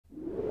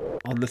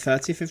On the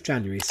 30th of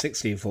January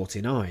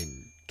 1649,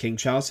 King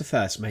Charles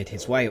I made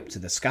his way up to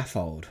the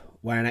scaffold,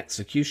 where an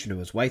executioner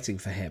was waiting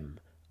for him,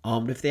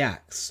 armed with the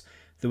axe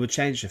that would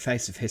change the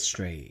face of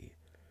history.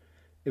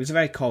 It was a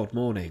very cold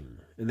morning,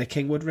 and the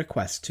king would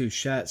request 2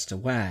 shirts to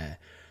wear,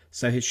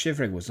 so his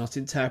shivering was not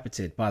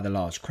interpreted by the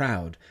large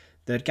crowd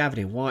that had gathered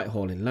in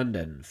Whitehall in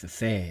London for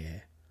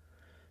fear.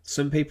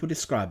 Some people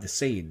describe the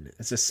scene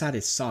as the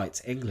saddest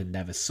sight England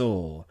ever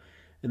saw,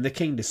 and the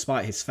king,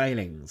 despite his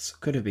failings,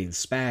 could have been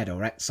spared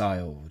or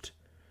exiled.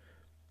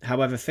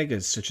 However,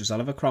 figures such as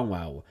Oliver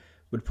Cromwell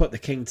would put the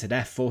king to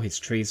death for his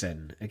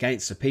treason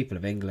against the people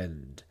of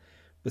England,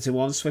 but in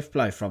one swift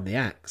blow from the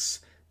axe,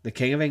 the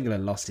King of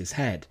England lost his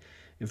head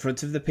in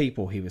front of the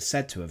people he was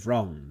said to have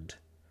wronged.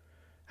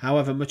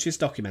 However, much is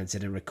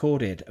documented and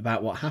recorded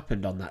about what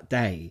happened on that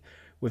day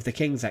with the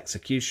king's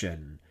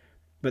execution,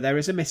 but there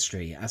is a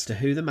mystery as to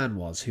who the man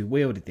was who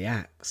wielded the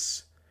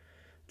axe.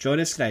 Join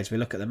us today as we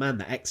look at the man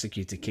that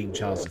executed King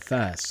Charles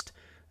I,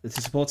 and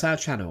to support our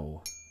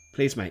channel,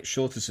 please make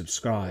sure to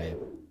subscribe.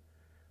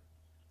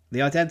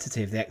 The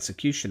identity of the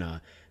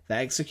executioner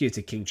that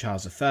executed King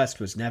Charles I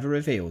was never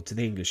revealed to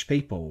the English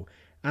people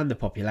and the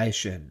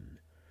population.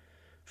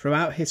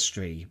 Throughout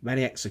history,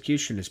 many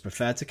executioners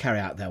preferred to carry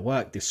out their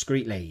work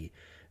discreetly,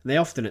 and they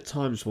often at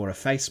times wore a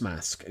face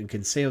mask and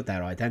concealed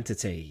their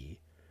identity.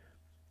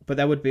 But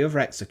there would be other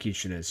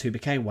executioners who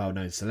became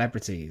well-known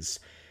celebrities.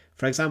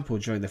 For example,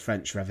 during the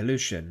French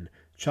Revolution,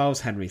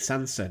 Charles Henry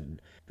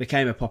Sanson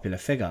became a popular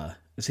figure,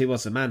 as he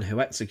was the man who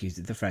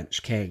executed the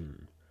French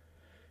king.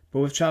 But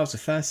with Charles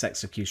I's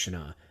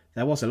executioner,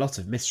 there was a lot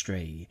of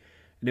mystery,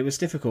 and it was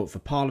difficult for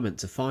Parliament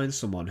to find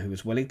someone who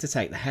was willing to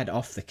take the head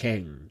off the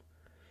king.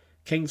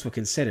 Kings were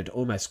considered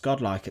almost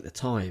godlike at the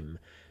time,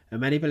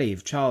 and many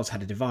believed Charles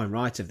had a divine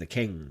right of the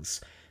kings,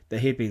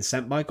 that he had been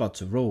sent by God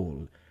to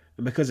rule,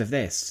 and because of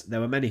this, there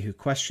were many who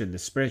questioned the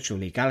spiritual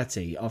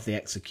legality of the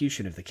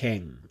execution of the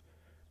king.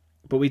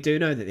 But we do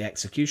know that the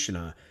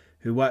executioner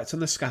who worked on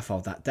the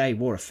scaffold that day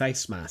wore a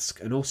face mask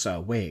and also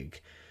a wig,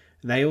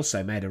 and they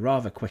also made a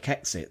rather quick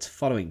exit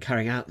following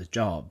carrying out the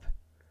job.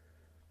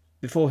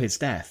 Before his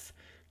death,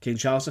 King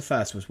Charles I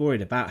was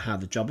worried about how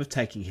the job of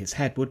taking his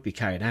head would be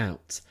carried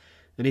out,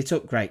 and he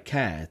took great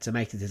care to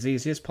make it as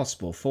easy as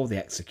possible for the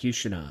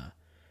executioner.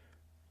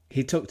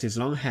 He tucked his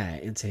long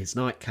hair into his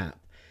nightcap,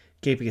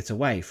 keeping it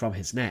away from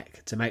his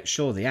neck to make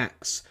sure the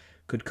axe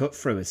could cut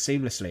through as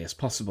seamlessly as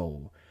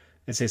possible,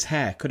 as his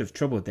hair could have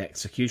troubled the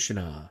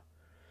executioner.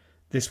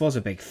 This was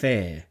a big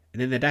fear,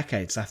 and in the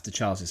decades after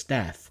Charles's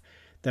death,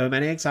 there were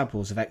many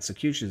examples of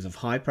executions of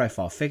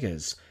high-profile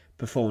figures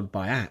performed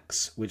by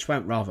axe, which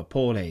went rather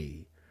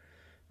poorly.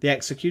 The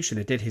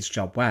executioner did his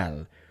job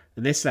well,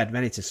 and this led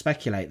many to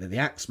speculate that the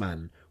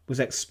axeman was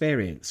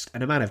experienced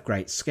and a man of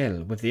great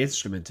skill with the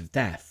instrument of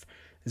death,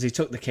 as he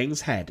took the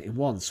king's head in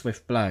one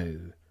swift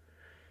blow.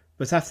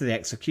 But after the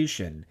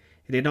execution,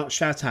 he did not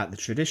shout out the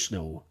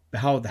traditional,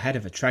 "Behold the head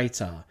of a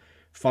traitor,"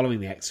 following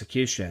the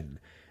execution,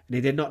 and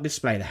he did not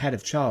display the head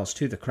of Charles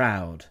to the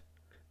crowd.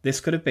 This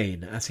could have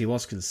been as he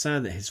was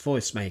concerned that his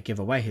voice may give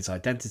away his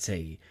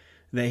identity,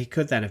 and that he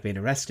could then have been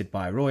arrested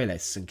by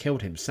royalists and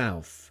killed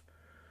himself.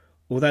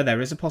 Although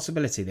there is a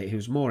possibility that he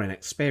was more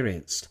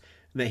inexperienced,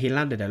 and that he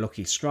landed a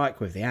lucky strike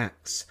with the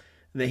axe,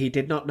 and that he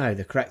did not know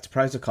the correct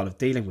protocol of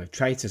dealing with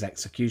traitors'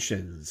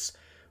 executions,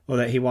 or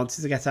that he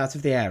wanted to get out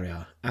of the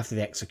area after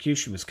the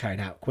execution was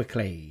carried out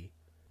quickly.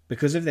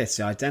 Because of this,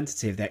 the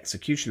identity of the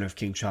executioner of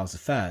King Charles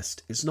I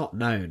is not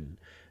known,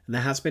 and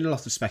there has been a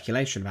lot of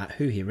speculation about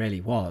who he really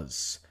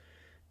was.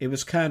 It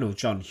was Colonel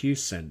John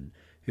Hewson,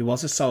 who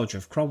was a soldier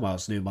of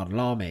Cromwell's New Model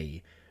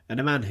Army, and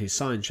a man who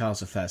signed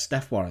Charles I's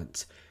death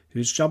warrant,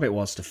 whose job it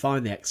was to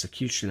find the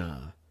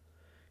executioner.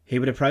 He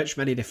would approach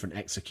many different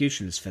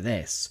executioners for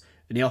this,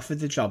 and he offered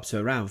the job to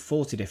around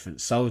 40 different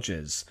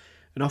soldiers,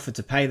 and offered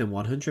to pay them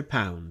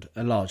 £100,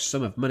 a large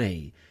sum of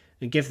money,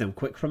 and give them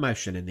quick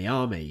promotion in the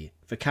army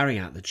for carrying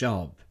out the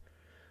job.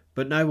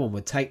 But no one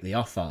would take the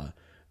offer,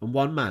 and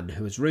one man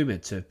who was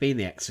rumoured to have been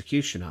the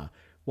executioner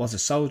was a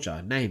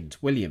soldier named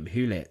William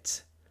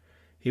Hewlett.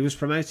 He was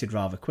promoted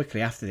rather quickly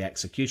after the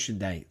execution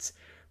date,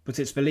 but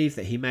it's believed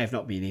that he may have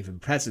not been even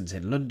present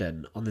in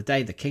London on the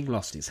day the king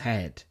lost his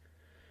head.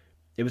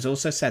 It was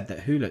also said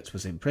that Hewlett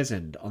was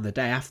imprisoned on the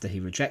day after he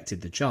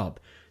rejected the job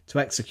to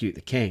execute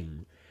the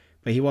king,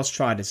 but he was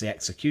tried as the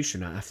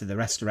executioner after the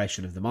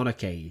restoration of the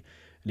monarchy,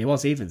 and he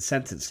was even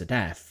sentenced to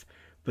death,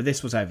 but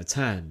this was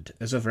overturned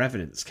as other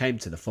evidence came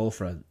to the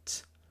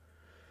forefront.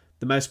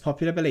 The most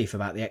popular belief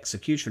about the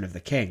execution of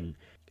the king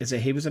is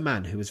that he was a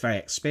man who was very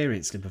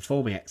experienced in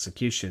performing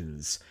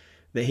executions,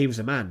 that he was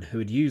a man who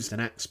had used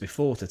an axe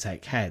before to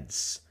take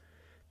heads.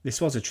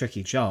 This was a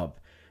tricky job,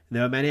 and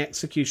there were many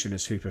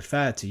executioners who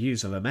preferred to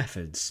use other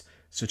methods,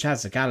 such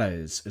as the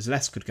gallows, as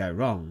less could go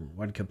wrong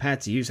when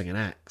compared to using an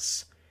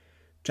axe.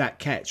 Jack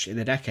Ketch in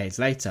the decades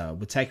later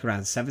would take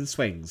around 7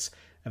 swings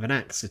of an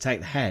axe to take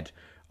the head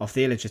off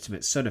the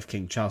illegitimate son of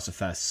King Charles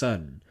I's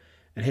son,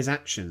 and his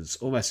actions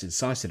almost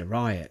incited a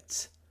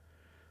riot.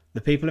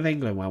 The people of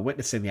England, while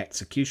witnessing the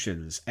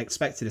executions,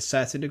 expected a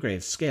certain degree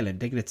of skill and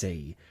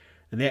dignity,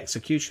 and the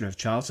executioner of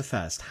Charles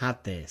I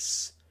had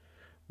this.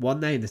 One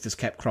name that has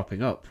kept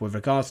cropping up with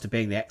regards to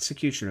being the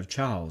executioner of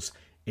Charles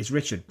is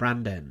Richard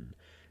Brandon,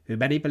 who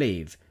many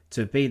believe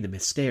to have been the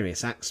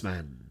mysterious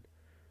Axeman.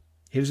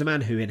 He was a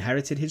man who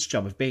inherited his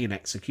job of being an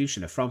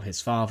executioner from his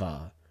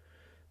father.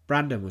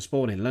 Brandon was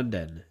born in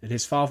London, and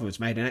his father was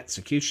made an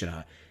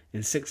executioner in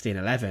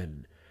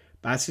 1611,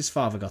 but as his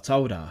father got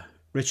older,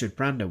 Richard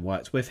Brandon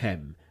worked with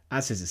him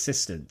as his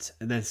assistant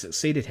and then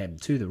succeeded him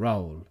to the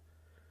role.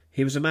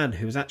 He was a man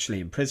who was actually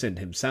imprisoned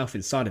himself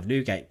inside of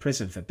Newgate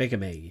Prison for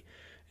bigamy,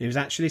 and he was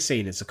actually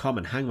seen as a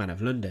common hangman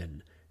of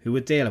London who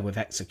would deal with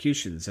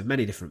executions of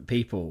many different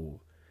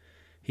people.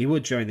 He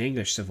would, during the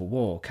English Civil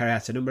War, carry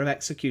out a number of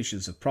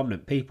executions of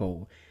prominent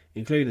people,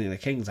 including the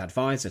King's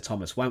advisor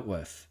Thomas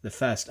Wentworth, the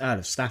first Earl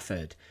of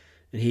Stafford,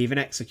 and he even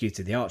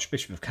executed the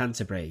Archbishop of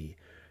Canterbury,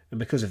 and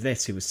because of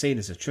this he was seen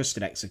as a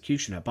trusted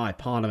executioner by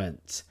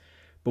Parliament,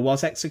 but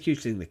was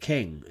executing the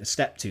King a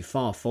step too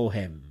far for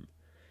him.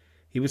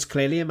 He was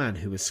clearly a man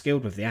who was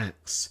skilled with the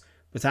axe,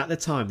 but at the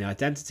time the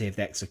identity of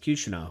the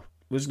executioner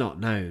was not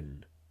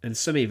known, and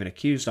some even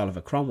accused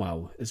Oliver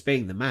Cromwell as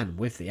being the man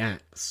with the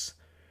axe.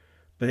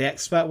 But the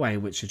expert way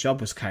in which the job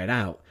was carried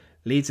out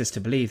leads us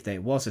to believe that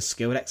it was a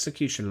skilled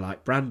executioner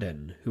like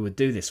Brandon who would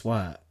do this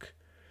work.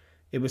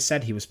 It was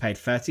said he was paid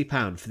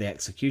 £30 for the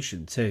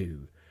execution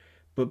too,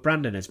 but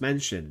Brandon, as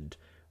mentioned,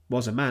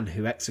 was a man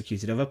who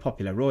executed other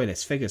popular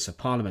royalist figures for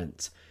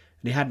Parliament,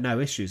 and he had no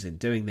issues in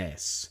doing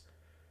this.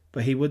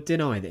 But he would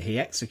deny that he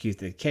executed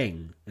the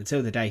King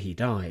until the day he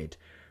died,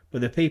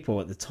 but the people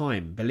at the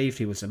time believed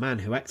he was the man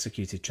who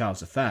executed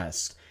Charles I,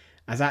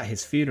 as at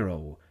his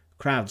funeral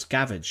crowds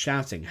gathered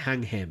shouting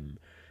 "Hang him,"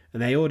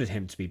 and they ordered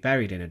him to be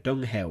buried in a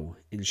dunghill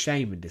in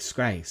shame and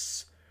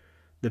disgrace.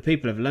 The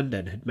people of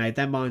London had made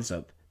their minds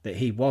up that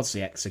he was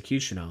the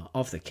executioner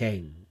of the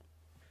King.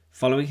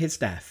 Following his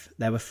death,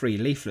 there were 3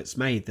 leaflets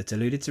made that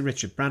alluded to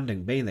Richard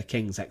Brandon being the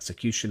King's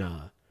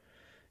executioner.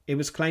 It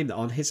was claimed that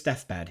on his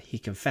deathbed he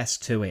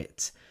confessed to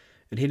it,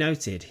 and he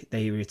noted that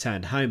he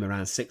returned home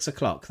around 6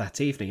 o'clock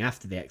that evening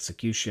after the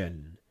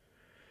execution.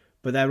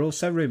 But there were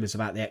also rumours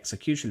about the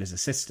executioner's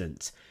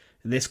assistant,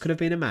 and this could have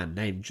been a man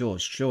named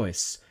George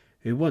Joyce,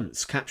 who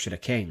once captured a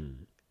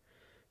king.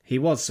 He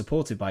was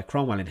supported by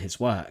Cromwell in his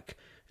work,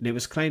 and it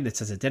was claimed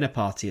that at a dinner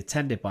party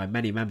attended by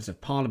many members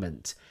of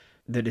Parliament,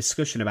 the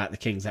discussion about the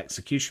King's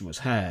execution was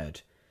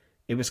heard.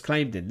 It was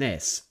claimed in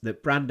this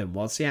that Brandon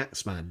was the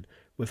Axeman,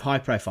 with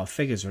high-profile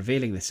figures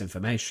revealing this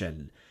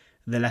information,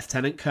 and the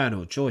Lieutenant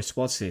Colonel Joyce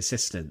was the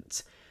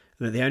assistant,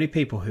 and that the only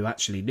people who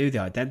actually knew the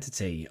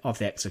identity of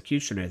the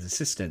executioner's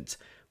assistant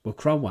were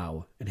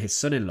Cromwell and his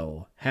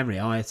son-in-law, Henry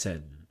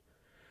Ireton.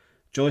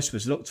 Joyce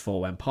was looked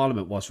for when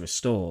Parliament was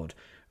restored,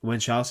 and when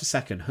Charles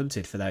II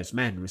hunted for those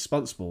men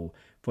responsible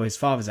for his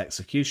father's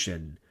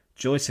execution,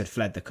 Joyce had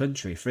fled the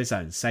country for his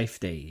own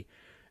safety,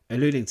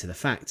 alluding to the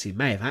fact he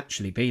may have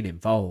actually been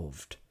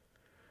involved.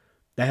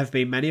 There have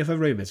been many other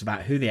rumours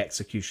about who the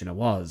executioner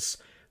was,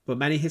 but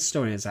many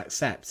historians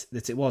accept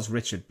that it was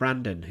Richard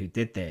Brandon who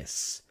did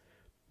this.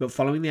 But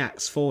following the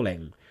axe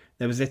falling,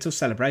 there was little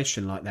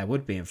celebration like there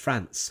would be in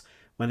France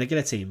when the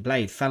guillotine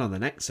blade fell on the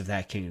necks of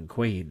their king and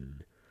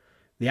queen.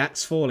 The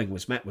axe falling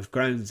was met with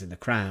groans in the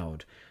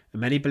crowd,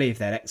 and many believed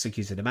they had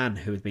executed a man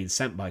who had been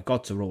sent by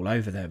God to rule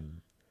over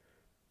them.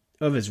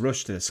 Others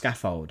rushed to the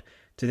scaffold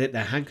to dip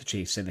their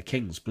handkerchiefs in the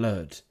king's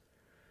blood.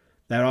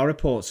 There are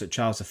reports that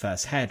Charles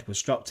I's head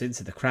was dropped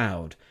into the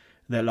crowd,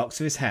 and that locks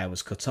of his hair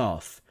was cut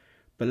off,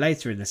 but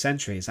later in the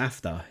centuries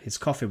after, his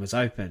coffin was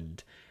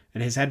opened,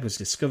 and his head was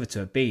discovered to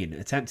have been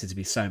attempted to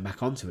be sewn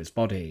back onto his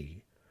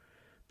body.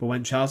 But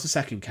when Charles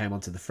II came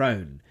onto the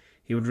throne,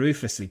 he would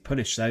ruthlessly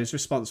punish those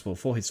responsible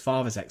for his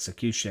father's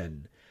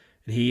execution,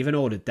 and he even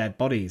ordered dead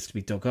bodies to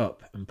be dug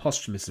up and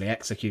posthumously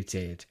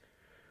executed.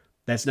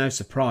 There's no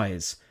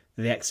surprise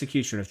that the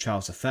execution of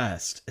Charles I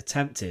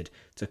attempted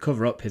to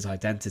cover up his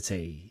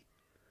identity.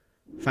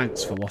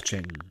 Thanks for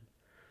watching.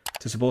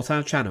 To support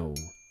our channel,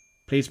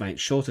 please make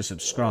sure to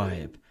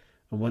subscribe,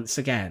 and once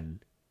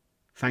again,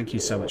 thank you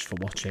so much for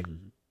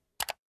watching.